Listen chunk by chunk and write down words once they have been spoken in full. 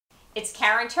It's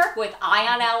Karyn Turk with Eye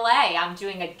on LA. I'm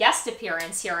doing a guest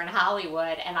appearance here in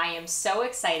Hollywood, and I am so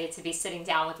excited to be sitting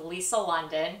down with Lisa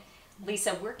London.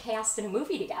 Lisa, we're cast in a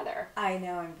movie together. I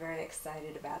know, I'm very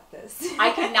excited about this.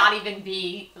 I could not even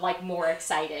be more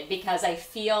excited because I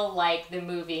feel like the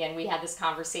movie, and we had this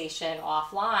conversation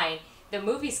offline, the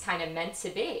movie's kind of meant to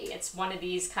be. It's one of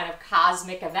these kind of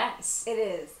cosmic events. It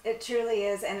is. It truly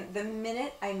is. And the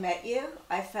minute I met you,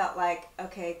 I felt like,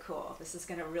 okay, cool, this is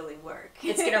going to really work.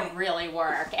 It's going to really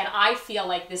work. And I feel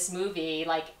like this movie,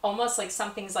 almost like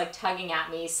something's tugging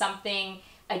at me, something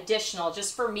additional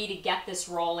just for me to get this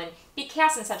role and be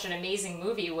cast in such an amazing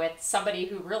movie with somebody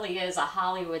who really is a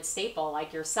Hollywood staple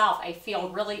like yourself. I feel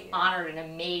really honored and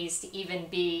amazed to even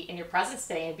be in your presence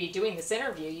today and be doing this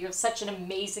interview. You have such an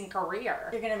amazing career.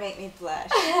 You're gonna make me blush.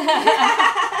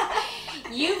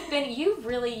 You've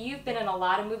been in a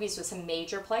lot of movies with some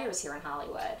major players here in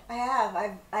Hollywood. I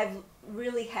have. I've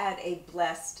really had a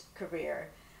blessed career.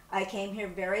 I came here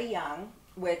very young,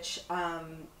 which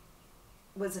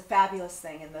was a fabulous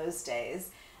thing in those days.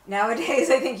 Nowadays,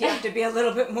 I think you have to be a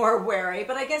little bit more wary,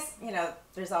 but I guess,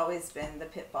 there's always been the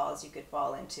pitfalls you could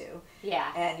fall into. Yeah.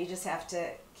 And you just have to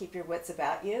keep your wits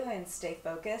about you and stay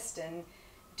focused and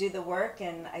do the work,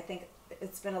 and I think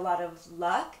it's been a lot of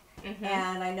luck. Mm-hmm.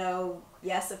 And I know,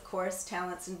 yes, of course,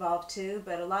 talent's involved too,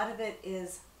 but a lot of it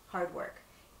is hard work.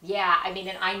 Yeah, and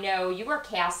I know you were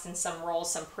cast in some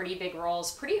roles, some pretty big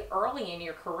roles, pretty early in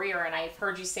your career, and I've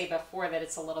heard you say before that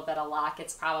it's a little bit of luck.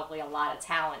 It's probably a lot of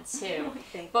talent, too.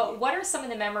 But what are some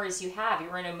of the memories you have? You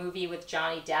were in a movie with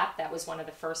Johnny Depp. That was one of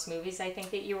the first movies, I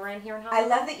think, that you were in here in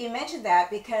Hollywood. I love that you mentioned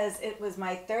that because it was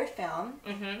my third film,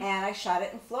 and I shot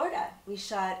it in Florida. We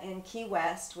shot in Key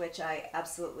West, which I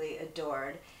absolutely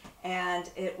adored. And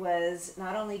it was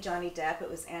not only Johnny Depp, it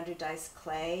was Andrew Dice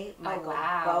Clay, Michael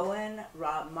Bowen,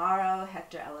 Rob Morrow,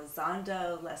 Hector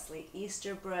Elizondo, Leslie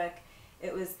Easterbrook.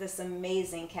 It was this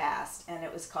amazing cast, and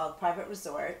it was called Private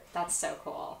Resort. That's so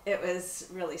cool. It was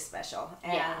really special,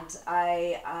 and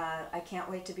I can't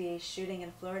wait to be shooting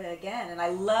in Florida again. And I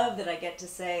love that I get to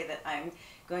say that I'm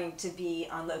going to be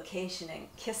on location in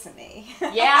Kissimmee.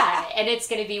 Yeah, and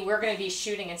we're going to be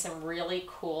shooting in some really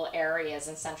cool areas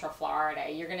in Central Florida.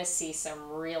 You're going to see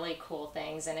some really cool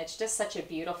things, and it's just such a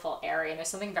beautiful area, and there's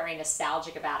something very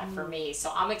nostalgic about it for me. So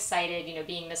I'm excited,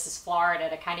 being Mrs. Florida,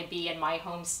 to kind of be in my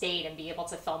home state and be able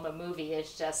to film a movie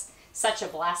is just such a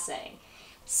blessing.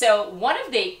 So one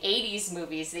of the 80s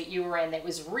movies that you were in that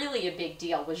was really a big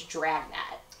deal was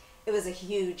Dragnet. It was a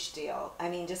huge deal.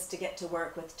 Just to get to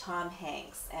work with Tom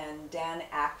Hanks and Dan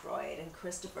Aykroyd and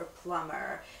Christopher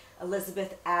Plummer,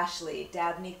 Elizabeth Ashley,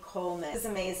 Dabney Coleman. It was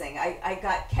amazing. I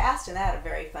got cast in that. A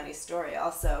very funny story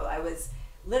also. I was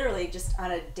literally just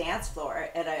on a dance floor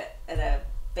at a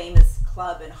famous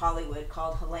club in Hollywood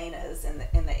called Helena's in the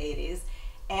 80s.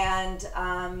 And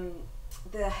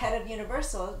the head of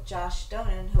Universal, Josh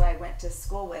Donen, who I went to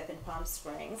school with in Palm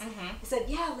Springs, he said,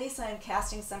 "Yeah, Lisa, I'm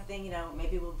casting something,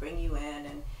 maybe we'll bring you in."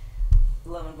 And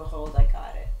lo and behold, I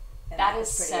got it. And that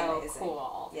is pretty so amazing.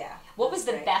 cool. Yeah. What was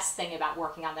the best thing about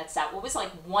working on that set? What was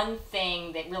one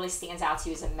thing that really stands out to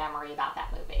you as a memory about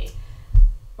that movie?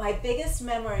 My biggest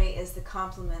memory is the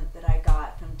compliment that I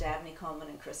got from Dabney Coleman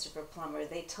and Christopher Plummer.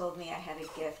 They told me I had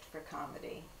a gift for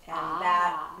comedy. And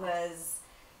that was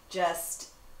just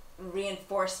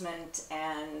reinforcement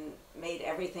and made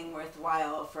everything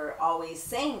worthwhile for always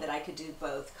saying that I could do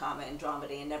both comedy and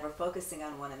dramedy and never focusing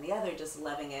on one and the other, just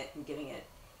loving it and giving it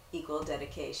equal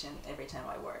dedication every time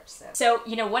I worked. So,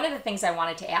 one of the things I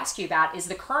wanted to ask you about is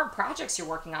the current projects you're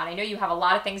working on. I know you have a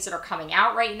lot of things that are coming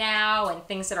out right now and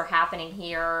things that are happening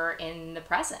here in the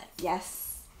present.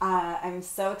 Yes. I'm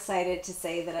so excited to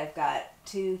say that I've got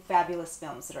two fabulous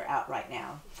films that are out right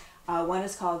now. One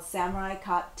is called Samurai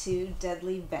Cop 2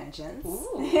 Deadly Vengeance.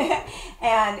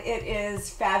 And it is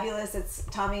fabulous. It's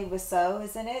Tommy Wiseau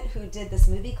is in it, who did this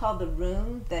movie called The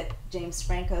Room that James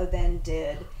Franco then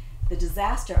did The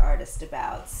Disaster Artist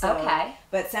about.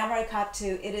 But Samurai Cop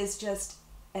 2, it is just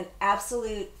an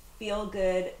absolute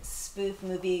feel-good spoof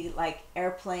movie, like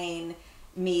Airplane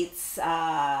meets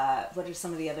what are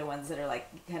some of the other ones that are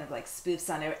kind of like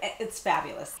spoofs on it. It's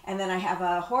fabulous. And then I have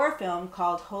a horror film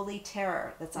called Holy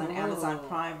Terror that's on Amazon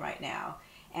Prime right now,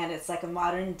 and it's like a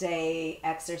modern day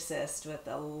Exorcist with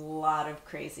a lot of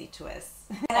crazy twists.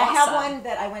 And I have one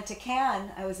that I went to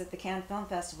Cannes. I was at the Cannes Film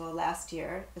Festival last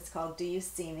year. It's called Do You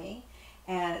See Me?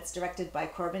 And it's directed by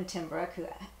Corbin Timbrook, who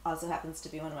also happens to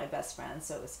be one of my best friends,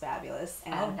 so it was fabulous.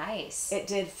 And nice. It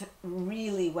did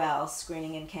really well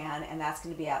screening in Cannes, and that's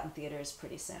going to be out in theaters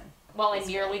pretty soon. Well, and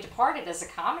Nearly Departed is a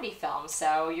comedy film,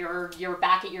 so you're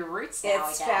back at your roots now.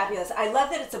 It's fabulous. I love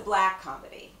that it's a black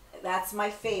comedy. That's my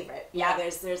favorite. Yeah.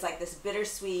 There's like this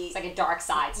bittersweet. It's like a dark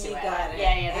side to You it. got it.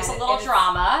 Yeah. There's And a little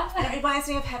drama. It reminds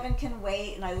me of Heaven Can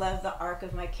Wait, and I love the arc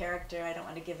of my character. I don't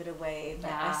want to give it away,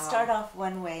 but I start off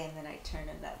one way and then I turn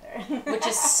another. Which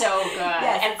is so good.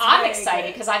 Yes, and it's I'm very excited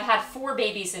good. because I've had 4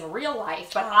 babies in real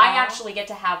life, but Aww. I actually get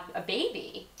to have a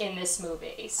baby in this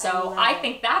movie. So I it.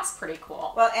 think that's pretty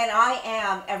cool. Well, and I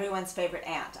am everyone's favorite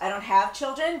aunt. I don't have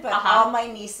children, but all my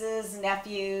nieces,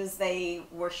 nephews, they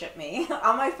worship me.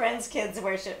 All my friends' kids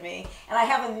worship me. And I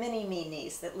have a mini-me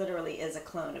niece that literally is a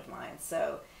clone of mine.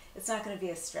 So it's not going to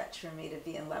be a stretch for me to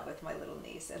be in love with my little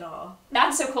niece at all.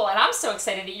 That's so cool. And I'm so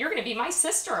excited that you're going to be my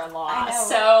sister-in-law. I know,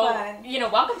 so,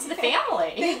 fun. Welcome to the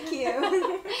family. Thank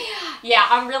you. Yeah,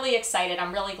 I'm really excited.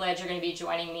 I'm really glad you're going to be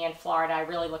joining me in Florida. I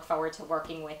really look forward to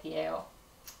working with you.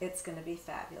 It's going to be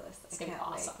fabulous. It's going to be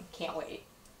awesome. Can't wait.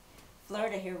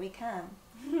 Florida, here we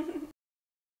come.